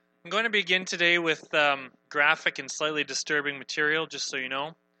I'm going to begin today with graphic and slightly disturbing material, just so you know.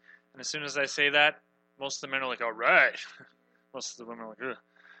 And as soon as I say that, most of the men are like, all right. Most of the women are like,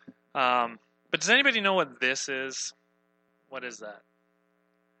 ugh. But does anybody know what this is? What is that?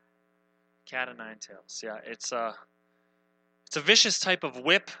 Cat o' nine tails. Yeah, it's a vicious type of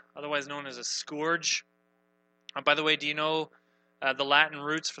whip, otherwise known as a scourge. By the way, do you know the Latin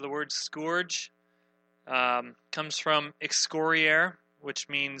roots for the word scourge? Comes from excoriare, which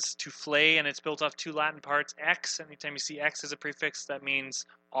means to flay, and it's built off two Latin parts. Ex, anytime you see X as a prefix, that means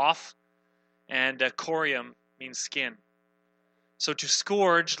off, and corium means skin. So to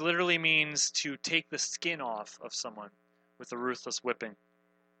scourge literally means to take the skin off of someone with a ruthless whipping.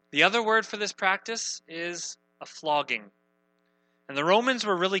 The other word for this practice is a flogging. And the Romans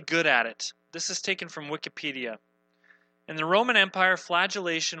were really good at it. This is taken from Wikipedia. In the Roman Empire,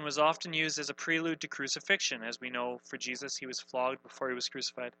 flagellation was often used as a prelude to crucifixion. As we know, for Jesus, he was flogged before he was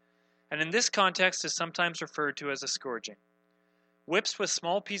crucified. And in this context is sometimes referred to as a scourging. Whips with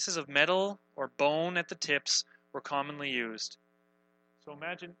small pieces of metal or bone at the tips were commonly used. So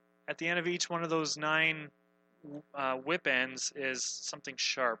imagine at the end of each one of those 9 whip ends is something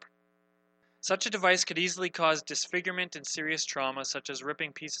sharp. Such a device could easily cause disfigurement and serious trauma, such as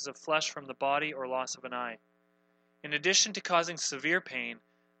ripping pieces of flesh from the body or loss of an eye. In addition to causing severe pain,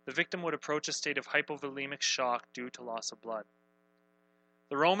 the victim would approach a state of hypovolemic shock due to loss of blood.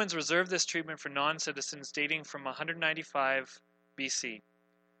 The Romans reserved this treatment for non-citizens dating from 195 BC.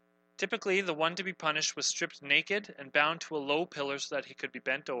 Typically, the one to be punished was stripped naked and bound to a low pillar so that he could be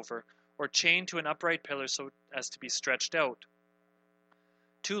bent over, or chained to an upright pillar so as to be stretched out.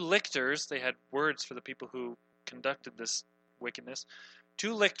 2 lictors, they had words for the people who conducted this wickedness,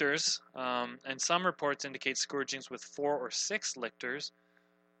 2 lictors, and some reports indicate scourgings with 4 or 6 lictors,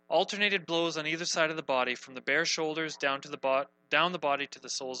 alternated blows on either side of the body from the bare shoulders down the body to the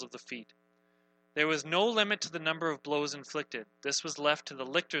soles of the feet. There was no limit to the number of blows inflicted. This was left to the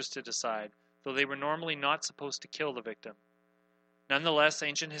lictors to decide, though they were normally not supposed to kill the victim. Nonetheless,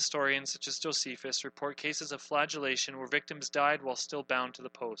 ancient historians such as Josephus report cases of flagellation where victims died while still bound to the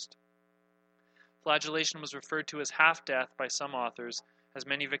post. Flagellation was referred to as half-death by some authors, as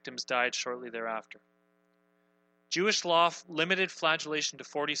many victims died shortly thereafter. Jewish law limited flagellation to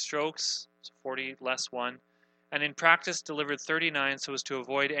 40 strokes, so 40 less 1, and in practice delivered 39 so as to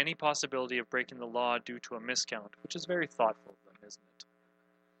avoid any possibility of breaking the law due to a miscount, which is very thoughtful of them, isn't it?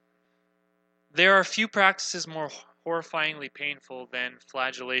 There are few practices more horrifyingly painful than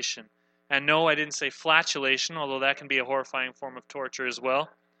flagellation. And no, I didn't say flatulation, although that can be a horrifying form of torture as well.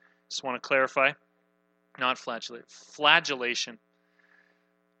 Just want to clarify. Not flagellation.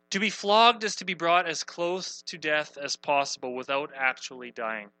 To be flogged is to be brought as close to death as possible without actually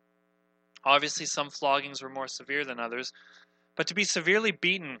dying. Obviously, some floggings were more severe than others, but to be severely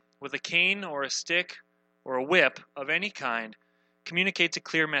beaten with a cane or a stick or a whip of any kind communicates a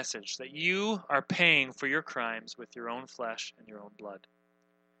clear message that you are paying for your crimes with your own flesh and your own blood.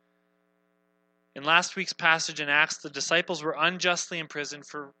 In last week's passage in Acts, the disciples were unjustly imprisoned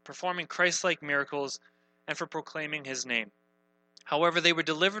for performing Christ-like miracles and for proclaiming his name. However, they were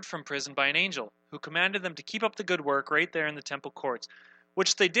delivered from prison by an angel who commanded them to keep up the good work right there in the temple courts,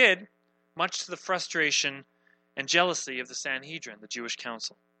 which they did, much to the frustration and jealousy of the Sanhedrin, the Jewish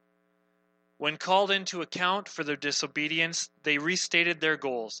council. When called into account for their disobedience, they restated their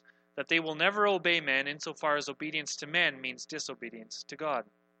goals, that they will never obey men insofar as obedience to men means disobedience to God.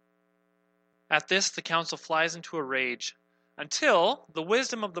 At this, the council flies into a rage, until the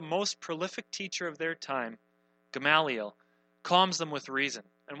wisdom of the most prolific teacher of their time, Gamaliel, calms them with reason.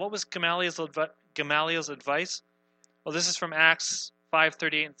 And what was Gamaliel's advice? Well, this is from Acts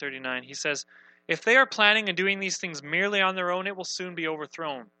 5:38 and 39. He says, "If they are planning and doing these things merely on their own, it will soon be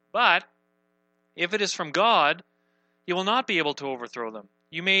overthrown. But if it is from God, you will not be able to overthrow them.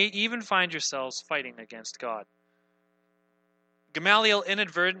 You may even find yourselves fighting against God." Gamaliel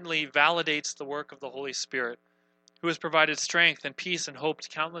inadvertently validates the work of the Holy Spirit, who has provided strength and peace and hope to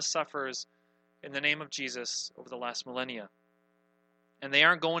countless sufferers in the name of Jesus over the last millennia. And they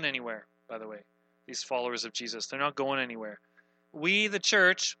aren't going anywhere, by the way, these followers of Jesus. They're not going anywhere. We, the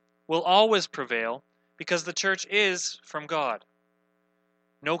church, will always prevail because the church is from God.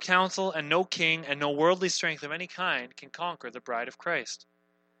 No council and no king and no worldly strength of any kind can conquer the bride of Christ.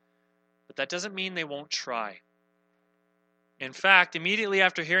 But that doesn't mean they won't try. In fact, immediately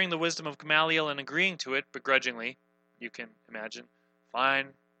after hearing the wisdom of Gamaliel and agreeing to it, begrudgingly, you can imagine, fine,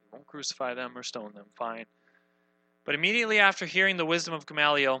 you won't crucify them or stone them, fine. But immediately after hearing the wisdom of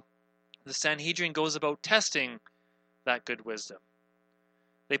Gamaliel, the Sanhedrin goes about testing that good wisdom.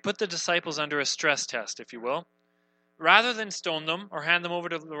 They put the disciples under a stress test, if you will. Rather than stone them or hand them over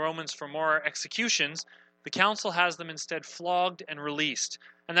to the Romans for more executions, the council has them instead flogged and released.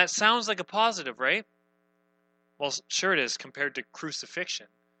 And that sounds like a positive, right? Well, sure it is compared to crucifixion.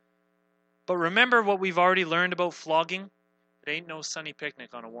 But remember what we've already learned about flogging? It ain't no sunny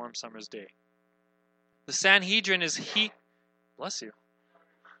picnic on a warm summer's day. The Sanhedrin is Bless you.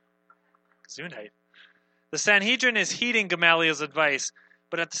 Gesundheit. The Sanhedrin is heeding Gamaliel's advice,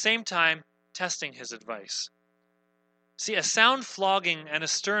 but at the same time, testing his advice. See, a sound flogging and a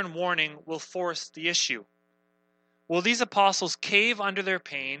stern warning will force the issue. Will these apostles cave under their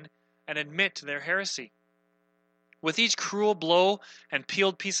pain and admit to their heresy? With each cruel blow and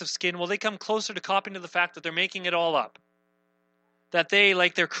peeled piece of skin, will they come closer to copying to the fact that they're making it all up? That they,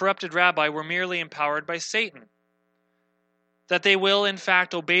 like their corrupted rabbi, were merely empowered by Satan? That they will, in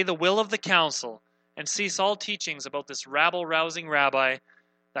fact, obey the will of the council and cease all teachings about this rabble-rousing rabbi,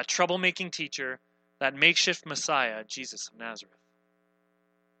 that troublemaking teacher, that makeshift Messiah, Jesus of Nazareth?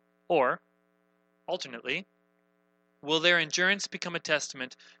 Or, alternately, will their endurance become a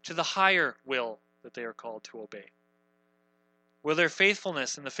testament to the higher will that they are called to obey? Will their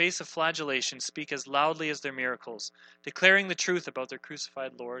faithfulness in the face of flagellation speak as loudly as their miracles, declaring the truth about their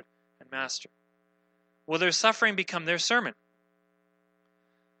crucified Lord and Master? Will their suffering become their sermon?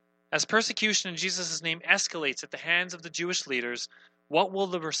 As persecution in Jesus' name escalates at the hands of the Jewish leaders, what will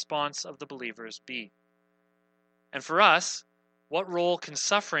the response of the believers be? And for us, what role can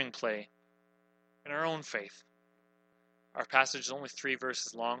suffering play in our own faith? Our passage is only 3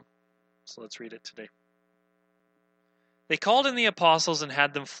 verses long, so let's read it today. They called in the apostles and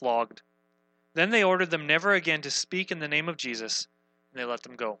had them flogged. Then they ordered them never again to speak in the name of Jesus, and they let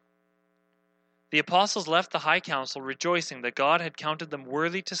them go. The apostles left the high council rejoicing that God had counted them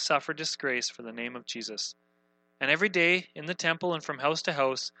worthy to suffer disgrace for the name of Jesus. And every day in the temple and from house to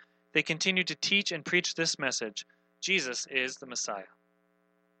house, they continued to teach and preach this message: Jesus is the Messiah.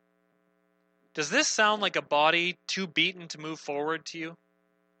 Does this sound like a body too beaten to move forward to you?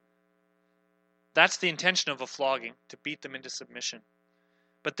 That's the intention of a flogging, to beat them into submission.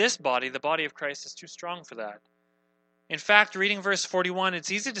 But this body, the body of Christ, is too strong for that. In fact, reading verse 41,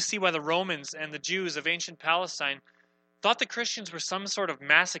 it's easy to see why the Romans and the Jews of ancient Palestine thought the Christians were some sort of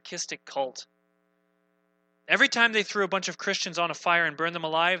masochistic cult. Every time they threw a bunch of Christians on a fire and burned them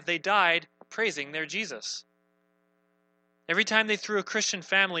alive, they died praising their Jesus. Every time they threw a Christian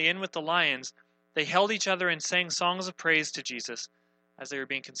family in with the lions, they held each other and sang songs of praise to Jesus as they were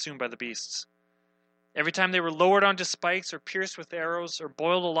being consumed by the beasts. Every time they were lowered onto spikes or pierced with arrows or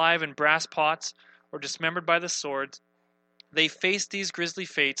boiled alive in brass pots or dismembered by the sword, they faced these grisly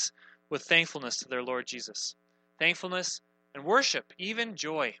fates with thankfulness to their Lord Jesus. Thankfulness and worship, even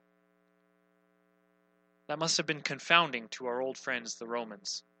joy. That must have been confounding to our old friends, the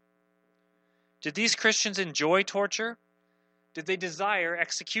Romans. Did these Christians enjoy torture? Did they desire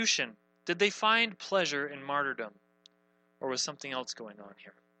execution? Did they find pleasure in martyrdom? Or was something else going on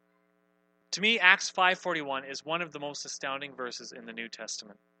here? To me, Acts 5:41 is one of the most astounding verses in the New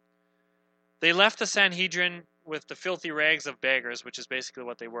Testament. They left the Sanhedrin with the filthy rags of beggars, which is basically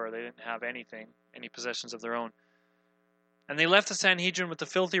what they were. They didn't have anything, any possessions of their own. And they left the Sanhedrin with the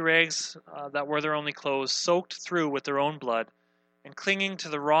filthy rags that were their only clothes, soaked through with their own blood, and clinging to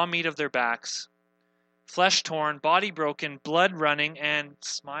the raw meat of their backs, flesh torn, body broken, blood running, and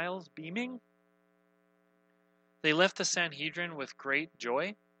smiles beaming. They left the Sanhedrin with great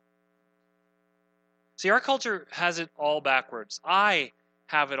joy. See, our culture has it all backwards. I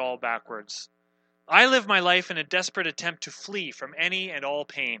have it all backwards. I live my life in a desperate attempt to flee from any and all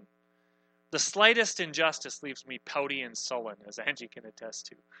pain. The slightest injustice leaves me pouty and sullen, as Angie can attest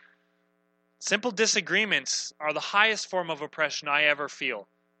to. Simple disagreements are the highest form of oppression I ever feel.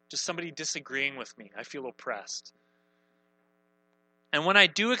 Just somebody disagreeing with me. I feel oppressed. And when I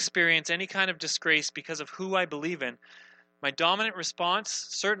do experience any kind of disgrace because of who I believe in, my dominant response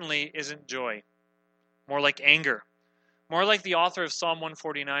certainly isn't joy. More like anger. More like the author of Psalm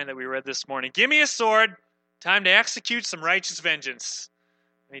 149 that we read this morning. Give me a sword. Time to execute some righteous vengeance.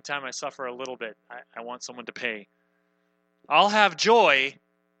 Anytime I suffer a little bit, I want someone to pay. I'll have joy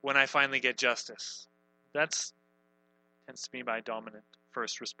when I finally get justice. That tends to be my dominant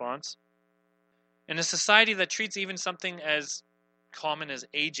first response. In a society that treats even something as common as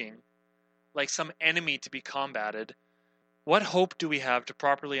aging like some enemy to be combated, what hope do we have to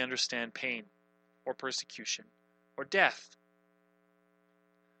properly understand pain or persecution or death?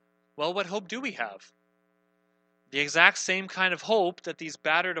 Well, what hope do we have? The exact same kind of hope that these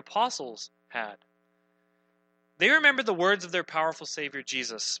battered apostles had. They remembered the words of their powerful Savior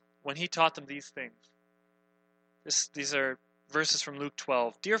Jesus when he taught them these things. These are verses from Luke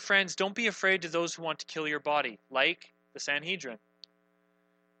 12. Dear friends, don't be afraid to those who want to kill your body, like the Sanhedrin.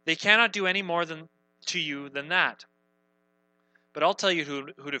 They cannot do any more to you than that. But I'll tell you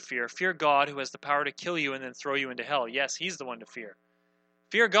who to fear. Fear God, who has the power to kill you and then throw you into hell. Yes, he's the one to fear.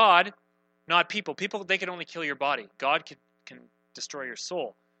 Fear God, not people. People, they can only kill your body. God can destroy your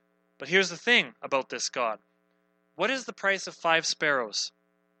soul. But here's the thing about this God. What is the price of 5 sparrows?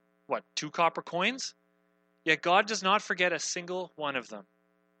 What, 2 copper coins? Yet God does not forget a single one of them.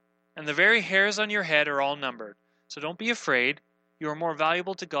 And the very hairs on your head are all numbered. So don't be afraid. You are more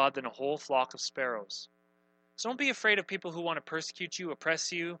valuable to God than a whole flock of sparrows. So don't be afraid of people who want to persecute you,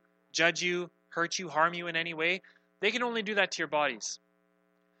 oppress you, judge you, hurt you, harm you in any way. They can only do that to your bodies.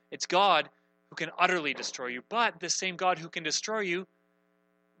 It's God who can utterly destroy you. But this same God who can destroy you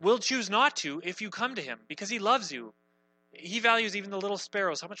will choose not to if you come to him, because he loves you. He values even the little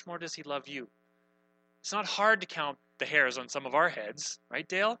sparrows. How much more does he love you? It's not hard to count the hairs on some of our heads, right,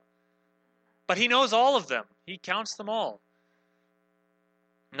 Dale? But he knows all of them. He counts them all.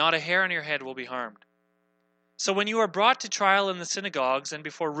 Not a hair on your head will be harmed. So when you are brought to trial in the synagogues and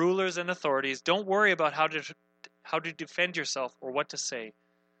before rulers and authorities, don't worry about how to defend yourself or what to say,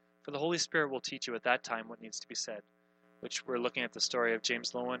 for the Holy Spirit will teach you at that time what needs to be said. Which we're looking at the story of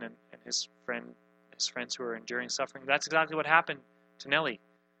James Lowen and his friends who are enduring suffering. That's exactly what happened to Nellie.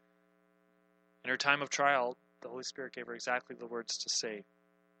 In her time of trial, the Holy Spirit gave her exactly the words to say.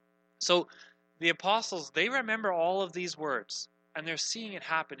 So the apostles, they remember all of these words, and they're seeing it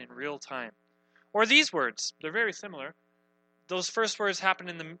happen in real time. Or these words, they're very similar. Those first words happen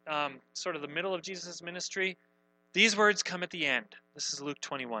in the sort of the middle of Jesus' ministry. These words come at the end. This is Luke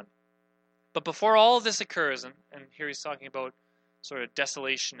 21. But before all of this occurs, and here he's talking about sort of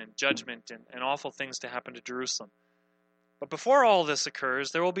desolation and judgment and awful things to happen to Jerusalem. But before all this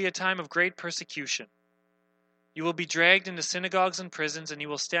occurs, there will be a time of great persecution. You will be dragged into synagogues and prisons, and you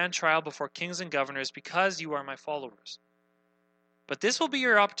will stand trial before kings and governors because you are my followers. But this will be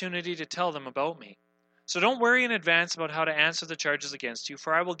your opportunity to tell them about me. So don't worry in advance about how to answer the charges against you,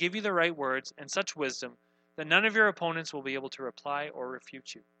 for I will give you the right words and such wisdom that none of your opponents will be able to reply or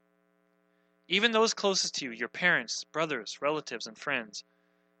refute you. Even those closest to you, your parents, brothers, relatives, and friends,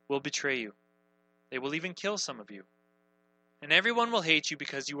 will betray you. They will even kill some of you. And everyone will hate you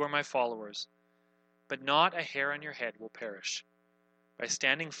because you are my followers. But not a hair on your head will perish. By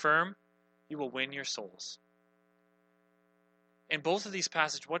standing firm, you will win your souls. In both of these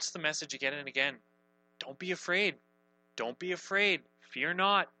passages, what's the message again and again? Don't be afraid. Don't be afraid. Fear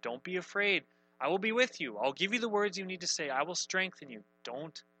not. Don't be afraid. I will be with you. I'll give you the words you need to say. I will strengthen you.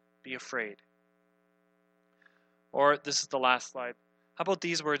 Don't be afraid. Or this is the last slide. How about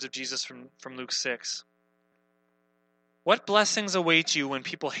these words of Jesus from Luke 6? What blessings await you when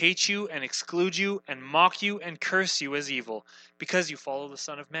people hate you and exclude you and mock you and curse you as evil because you follow the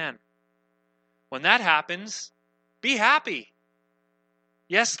Son of Man? When that happens, be happy.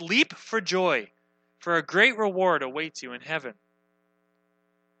 Yes, leap for joy, for a great reward awaits you in heaven.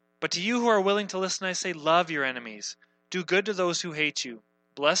 But to you who are willing to listen, I say, love your enemies. Do good to those who hate you.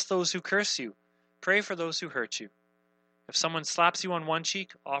 Bless those who curse you. Pray for those who hurt you. If someone slaps you on one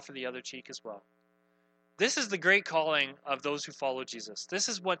cheek, offer the other cheek as well. This is the great calling of those who follow Jesus. This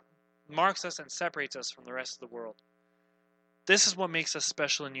is what marks us and separates us from the rest of the world. This is what makes us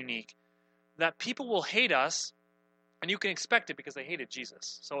special and unique. That people will hate us, and you can expect it because they hated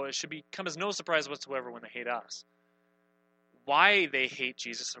Jesus. So it should come as no surprise whatsoever when they hate us. Why they hate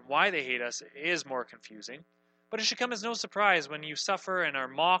Jesus and why they hate us is more confusing. But it should come as no surprise when you suffer and are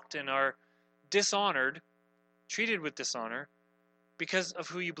mocked and are dishonored, treated with dishonor, because of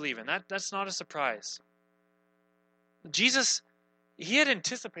who you believe in. That's not a surprise. Jesus, he had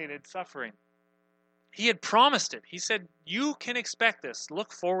anticipated suffering. He had promised it. He said, you can expect this.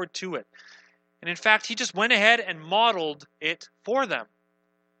 Look forward to it. And in fact, he just went ahead and modeled it for them.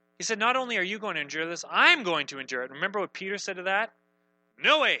 He said, not only are you going to endure this, I'm going to endure it. Remember what Peter said to that?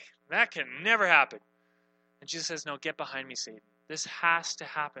 No way. That can never happen. And Jesus says, no, get behind me, Satan. This has to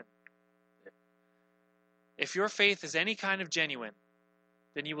happen. If your faith is any kind of genuine,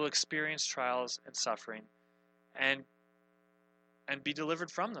 then you will experience trials and suffering and be delivered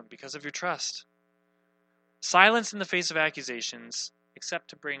from them because of your trust. Silence in the face of accusations, except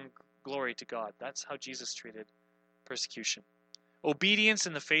to bring glory to God. That's how Jesus treated persecution. Obedience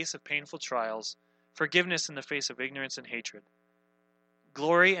in the face of painful trials. Forgiveness in the face of ignorance and hatred.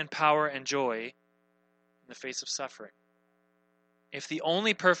 Glory and power and joy in the face of suffering. If the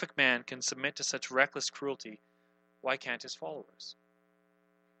only perfect man can submit to such reckless cruelty, why can't his followers?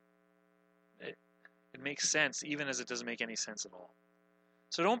 It makes sense, even as it doesn't make any sense at all.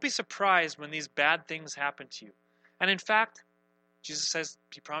 So don't be surprised when these bad things happen to you. And in fact, Jesus says,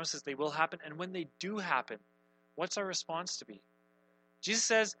 he promises they will happen. And when they do happen, what's our response to be? Jesus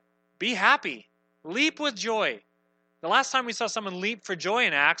says, be happy. Leap with joy. The last time we saw someone leap for joy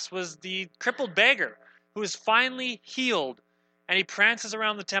in Acts was the crippled beggar who is finally healed. And he prances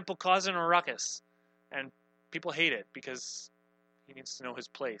around the temple causing a ruckus. And people hate it because he needs to know his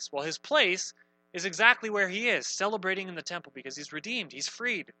place. Well, his place is exactly where he is, celebrating in the temple because he's redeemed, he's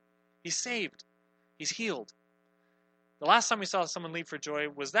freed, he's saved, he's healed. The last time we saw someone leap for joy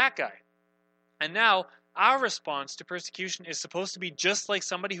was that guy. And now our response to persecution is supposed to be just like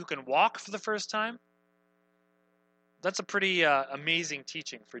somebody who can walk for the first time. That's a pretty amazing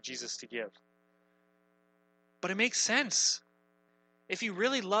teaching for Jesus to give. But it makes sense. If you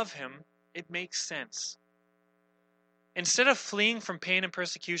really love him, it makes sense. Instead of fleeing from pain and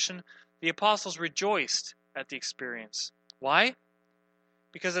persecution, the apostles rejoiced at the experience. Why?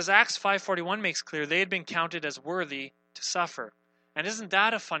 Because as Acts 5:41 makes clear, they had been counted as worthy to suffer. And isn't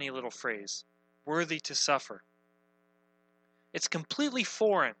that a funny little phrase? Worthy to suffer. It's completely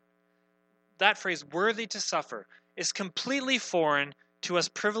foreign. That phrase, worthy to suffer, is completely foreign to us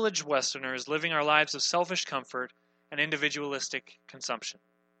privileged Westerners living our lives of selfish comfort and individualistic consumption.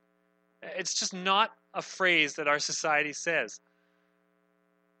 It's just not a phrase that our society says.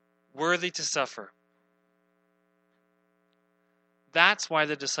 Worthy to suffer. That's why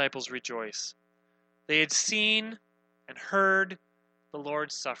the disciples rejoice. They had seen and heard the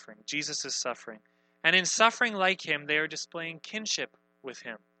Lord's suffering, Jesus' suffering. And in suffering like him, they are displaying kinship with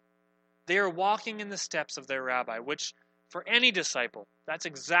him. They are walking in the steps of their rabbi, which for any disciple, that's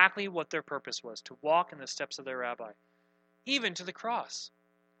exactly what their purpose was, to walk in the steps of their rabbi, even to the cross.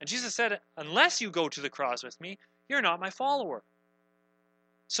 And Jesus said, unless you go to the cross with me, you're not my follower.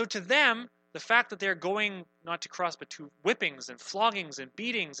 So to them, the fact that they're going not to cross, but to whippings and floggings and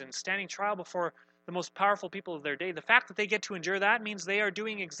beatings and standing trial before the most powerful people of their day, the fact that they get to endure that means they are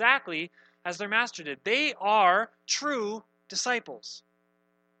doing exactly as their master did. They are true disciples.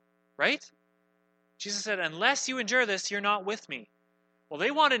 Right? Jesus said, unless you endure this, you're not with me. Well,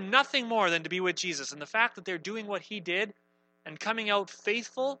 they wanted nothing more than to be with Jesus. And the fact that they're doing what he did and coming out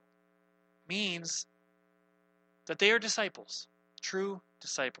faithful means that they are disciples, true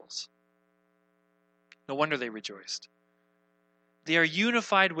disciples. No wonder they rejoiced. They are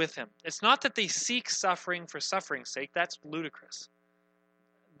unified with him. It's not that they seek suffering for suffering's sake. That's ludicrous.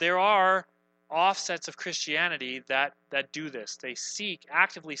 There are offsets of Christianity that do this. They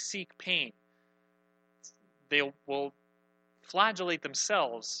actively seek pain. They will flagellate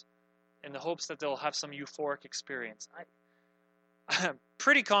themselves in the hopes that they'll have some euphoric experience. I'm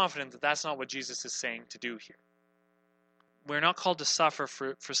pretty confident that that's not what Jesus is saying to do here. We're not called to suffer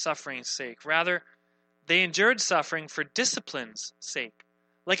for suffering's sake. Rather, they endured suffering for discipline's sake,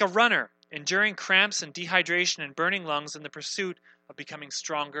 like a runner enduring cramps and dehydration and burning lungs in the pursuit of becoming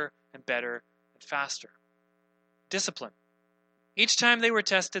stronger and better and faster. Discipline. Each time they were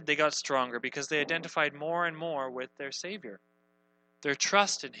tested, they got stronger because they identified more and more with their Savior. Their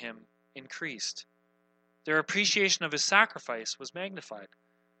trust in him increased. Their appreciation of his sacrifice was magnified.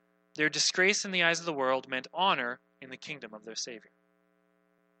 Their disgrace in the eyes of the world meant honor in the kingdom of their Savior.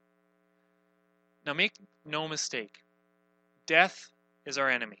 Now make no mistake, death is our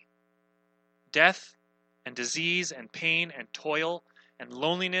enemy. Death and disease and pain and toil and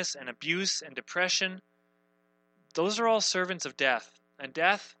loneliness and abuse and depression, those are all servants of death, and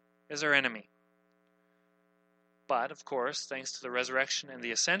death is our enemy. But, of course, thanks to the resurrection and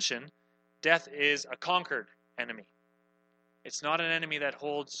the ascension, death is a conquered enemy. It's not an enemy that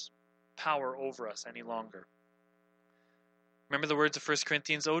holds power over us any longer. Remember the words of 1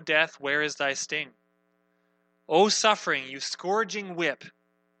 Corinthians, O death, where is thy sting? O suffering, you scourging whip,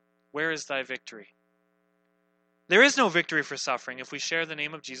 where is thy victory? There is no victory for suffering if we share the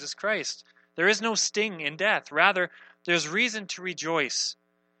name of Jesus Christ. There is no sting in death. Rather, there's reason to rejoice.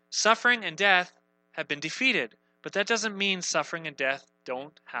 Suffering and death have been defeated, but that doesn't mean suffering and death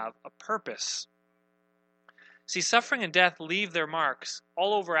don't have a purpose. See, suffering and death leave their marks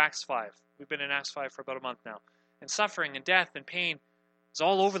all over Acts 5. We've been in Acts 5 for about a month now. And suffering and death and pain is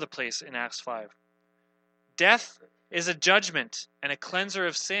all over the place in Acts 5. Death is a judgment and a cleanser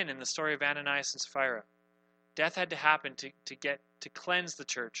of sin in the story of Ananias and Sapphira. Death had to happen to cleanse the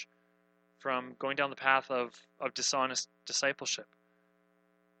church from going down the path of dishonest discipleship.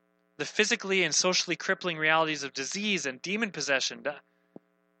 The physically and socially crippling realities of disease and demon possession.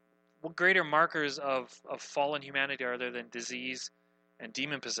 What greater markers of fallen humanity are there than disease and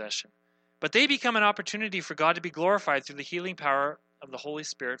demon possession? But they become an opportunity for God to be glorified through the healing power of the Holy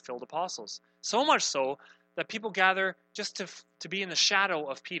Spirit-filled apostles. So much so that people gather just to be in the shadow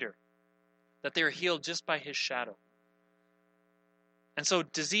of Peter, that they are healed just by his shadow. And so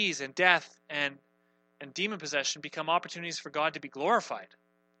disease and death and demon possession become opportunities for God to be glorified.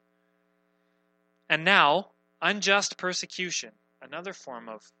 And now, unjust persecution, another form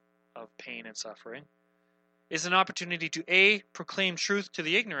of pain and suffering, is an opportunity to A, proclaim truth to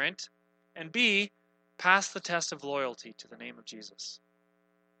the ignorant, and B, pass the test of loyalty to the name of Jesus.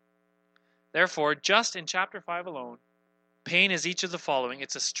 Therefore, just in chapter 5 alone, pain is each of the following.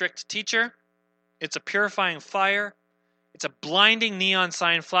 It's a strict teacher, it's a purifying fire, it's a blinding neon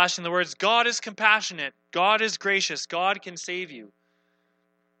sign flashing the words, God is compassionate, God is gracious, God can save you.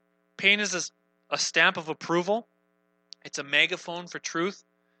 Pain is a stamp of approval. It's a megaphone for truth.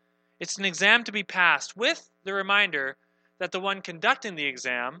 It's an exam to be passed with the reminder that the one conducting the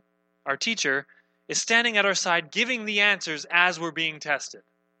exam, our teacher, is standing at our side giving the answers as we're being tested.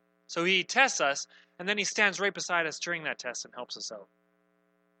 So he tests us, and then he stands right beside us during that test and helps us out.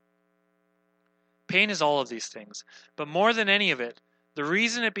 Pain is all of these things. But more than any of it, the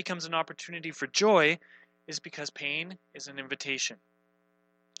reason it becomes an opportunity for joy is because pain is an invitation.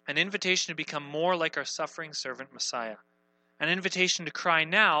 An invitation to become more like our suffering servant Messiah. An invitation to cry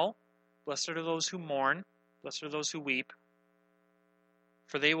now, blessed are those who mourn, blessed are those who weep,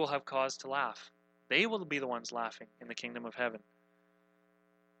 for they will have cause to laugh. They will be the ones laughing in the kingdom of heaven.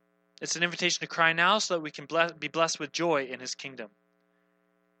 It's an invitation to cry now so that we can be blessed with joy in his kingdom.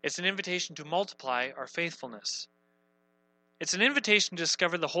 It's an invitation to multiply our faithfulness. It's an invitation to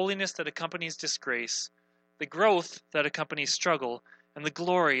discover the holiness that accompanies disgrace, the growth that accompanies struggle, and the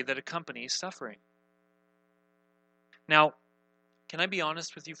glory that accompanies suffering. Now, can I be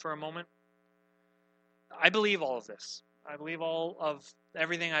honest with you for a moment? I believe all of this. I believe all of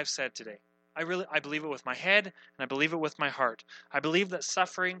everything I've said today. I believe it with my head, and I believe it with my heart. I believe that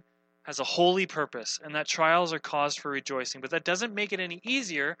suffering has a holy purpose, and that trials are cause for rejoicing. But that doesn't make it any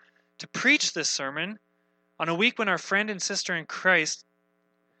easier to preach this sermon on a week when our friend and sister in Christ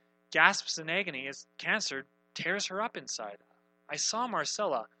gasps in agony as cancer tears her up inside. I saw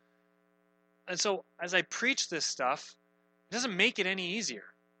Marcella. And so as I preach this stuff, it doesn't make it any easier.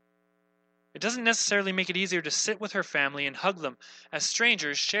 It doesn't necessarily make it easier to sit with her family and hug them as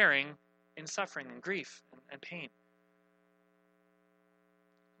strangers sharing in suffering and grief and pain.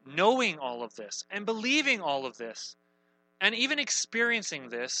 Knowing all of this and believing all of this and even experiencing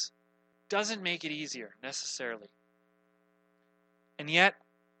this doesn't make it easier necessarily. And yet,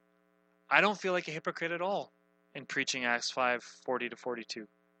 I don't feel like a hypocrite at all in preaching Acts 5:40 to 42.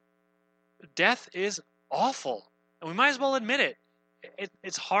 Death is awful, and we might as well admit it.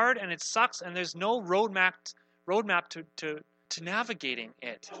 It's hard and it sucks, and there's no roadmap to navigating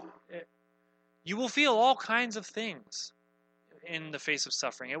it. You will feel all kinds of things in the face of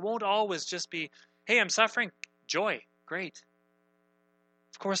suffering. It won't always just be, hey, I'm suffering, joy, great.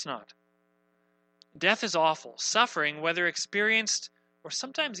 Of course not. Death is awful. Suffering, whether experienced or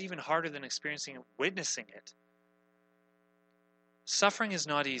sometimes even harder than experiencing it, witnessing it. Suffering is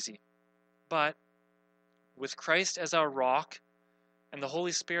not easy, but with Christ as our rock and the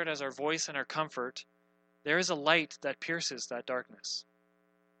Holy Spirit as our voice and our comfort, there is a light that pierces that darkness.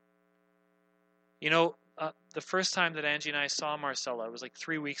 You know, the first time that Angie and I saw Marcella, it was like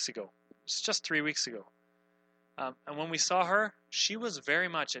 3 weeks ago. It was just 3 weeks ago. And when we saw her, she was very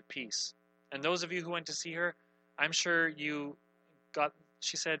much at peace. And those of you who went to see her, I'm sure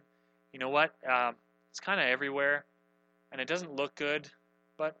she said, you know what, it's kind of everywhere, and it doesn't look good,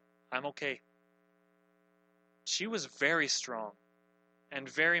 but I'm okay. She was very strong and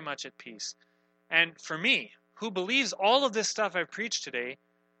very much at peace. And for me, who believes all of this stuff I've preached today,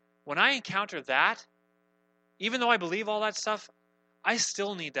 when I encounter that, even though I believe all that stuff, I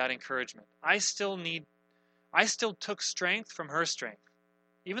still need that encouragement. I still took strength from her strength.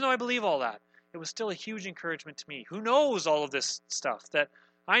 Even though I believe all that, it was still a huge encouragement to me. Who knows all of this stuff? That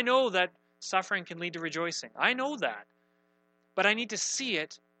I know that suffering can lead to rejoicing. I know that. But I need to see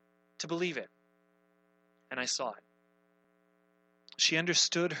it to believe it. And I saw it. She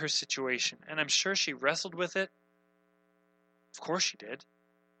understood her situation, and I'm sure she wrestled with it. Of course she did.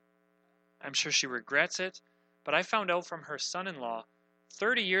 I'm sure she regrets it. But I found out from her son-in-law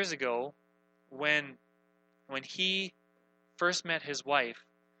 30 years ago when he first met his wife,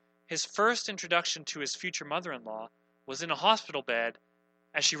 his first introduction to his future mother-in-law was in a hospital bed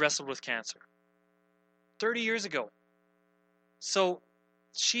as she wrestled with cancer. 30 years ago. So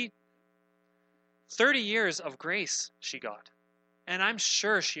 30 years of grace she got. And I'm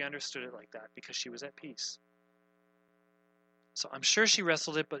sure she understood it like that because she was at peace. So I'm sure she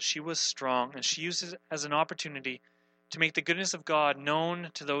wrestled it, but she was strong, and she used it as an opportunity to make the goodness of God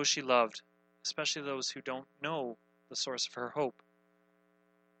known to those she loved, especially those who don't know the source of her hope.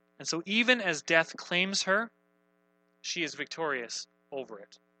 And so even as death claims her, she is victorious over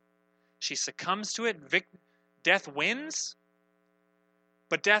it. She succumbs to it. Death wins,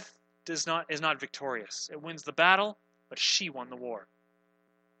 but death is not victorious. It wins the battle, but she won the war.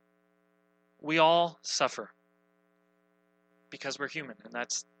 We all suffer because we're human, and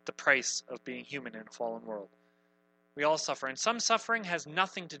that's the price of being human in a fallen world. We all suffer, and some suffering has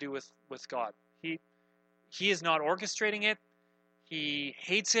nothing to do with God. He is not orchestrating it. He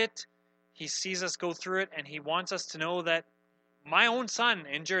hates it. He sees us go through it, and he wants us to know that my own son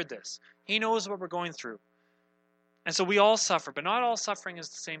endured this. He knows what we're going through. And so we all suffer, but not all suffering is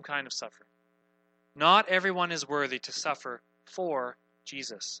the same kind of suffering. Not everyone is worthy to suffer for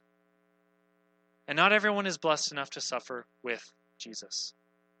Jesus. And not everyone is blessed enough to suffer with Jesus.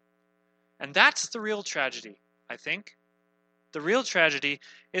 And that's the real tragedy, I think. The real tragedy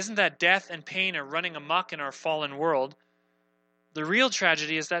isn't that death and pain are running amok in our fallen world. The real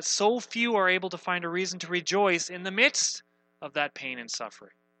tragedy is that so few are able to find a reason to rejoice in the midst of that pain and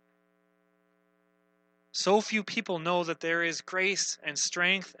suffering. So few people know that there is grace and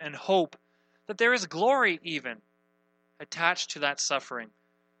strength and hope, that there is glory even attached to that suffering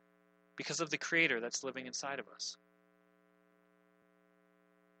because of the Creator that's living inside of us.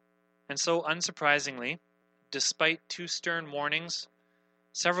 And so, unsurprisingly, despite 2 stern warnings,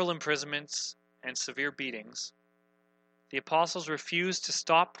 several imprisonments, and severe beatings, the apostles refused to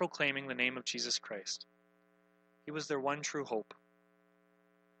stop proclaiming the name of Jesus Christ. He was their one true hope.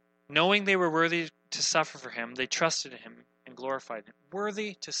 Knowing they were worthy to suffer for him, they trusted him and glorified him.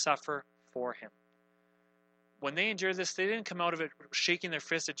 Worthy to suffer for him. When they endured this, they didn't come out of it shaking their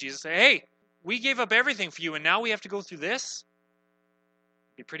fist at Jesus and say, hey, we gave up everything for you and now we have to go through this?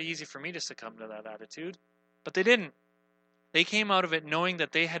 It'd be pretty easy for me to succumb to that attitude. But they didn't. They came out of it knowing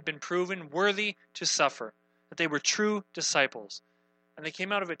that they had been proven worthy to suffer, that they were true disciples. And they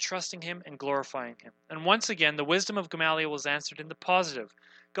came out of it trusting him and glorifying him. And once again, the wisdom of Gamaliel was answered in the positive.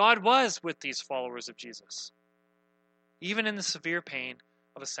 God was with these followers of Jesus, even in the severe pain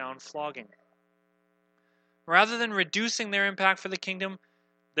of a sound flogging. Rather than reducing their impact for the kingdom,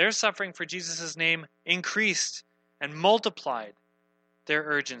 their suffering for Jesus' name increased and multiplied their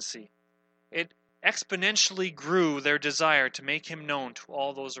urgency. It exponentially grew their desire to make him known to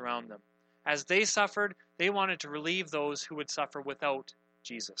all those around them. As they suffered, they wanted to relieve those who would suffer without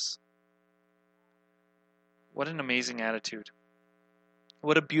Jesus. What an amazing attitude.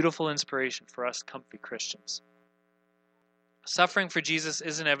 What a beautiful inspiration for us comfy Christians. Suffering for Jesus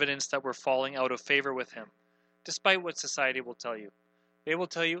isn't evidence that we're falling out of favor with him, despite what society will tell you. They will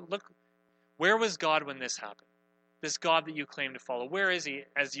tell you, look, where was God when this happened? This God that you claim to follow, where is he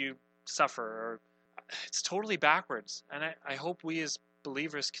as you suffer? It's totally backwards. And I hope we as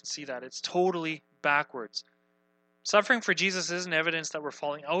believers can see that. It's totally backwards. Suffering for Jesus isn't evidence that we're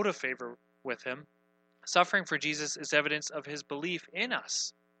falling out of favor with him. Suffering for Jesus is evidence of his belief in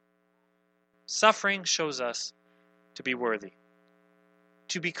us. Suffering shows us to be worthy.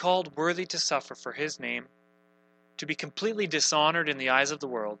 To be called worthy to suffer for his name, to be completely dishonored in the eyes of the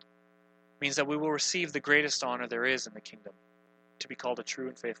world, means that we will receive the greatest honor there is in the kingdom, to be called a true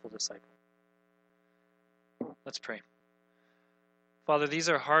and faithful disciple. Let's pray. Father, these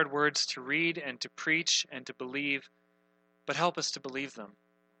are hard words to read and to preach and to believe, but help us to believe them.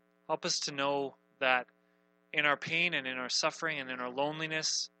 Help us to know that in our pain and in our suffering and in our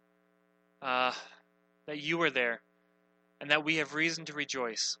loneliness, that you are there and that we have reason to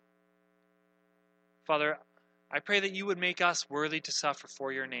rejoice. Father, I pray that you would make us worthy to suffer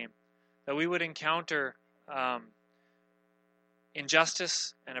for your name, that we would encounter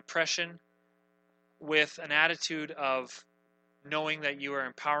injustice and oppression with an attitude of knowing that you are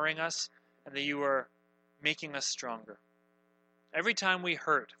empowering us and that you are making us stronger. Every time we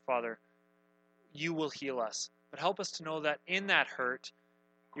hurt, Father, you will heal us. But help us to know that in that hurt,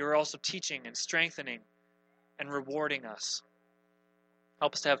 you are also teaching and strengthening and rewarding us.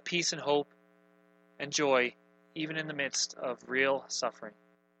 Help us to have peace and hope and joy, even in the midst of real suffering.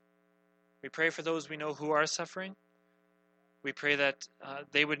 We pray for those we know who are suffering. We pray that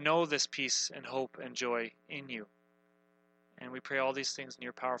they would know this peace and hope and joy in you. And we pray all these things in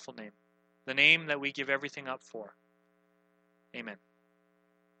your powerful name, the name that we give everything up for. Amen.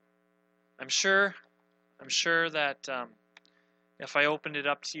 I'm sure that if I opened it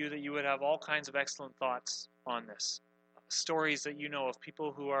up to you, that you would have all kinds of excellent thoughts on this. Stories that you know of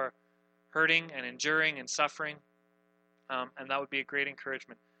people who are hurting and enduring and suffering, and that would be a great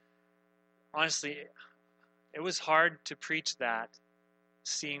encouragement. Honestly, it was hard to preach that,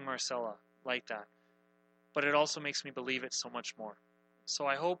 seeing Marcella like that, but it also makes me believe it so much more. So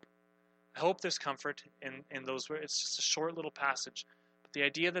I hope there's comfort in those words. It's just a short little passage, but the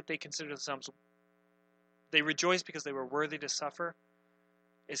idea that they consider themselves, they rejoice because they were worthy to suffer,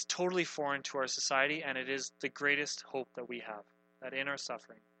 is totally foreign to our society, and it is the greatest hope that we have, that in our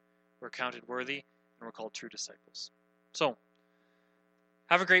suffering, we're counted worthy and we're called true disciples. So,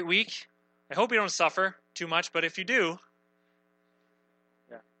 have a great week. I hope you don't suffer too much, but if you do,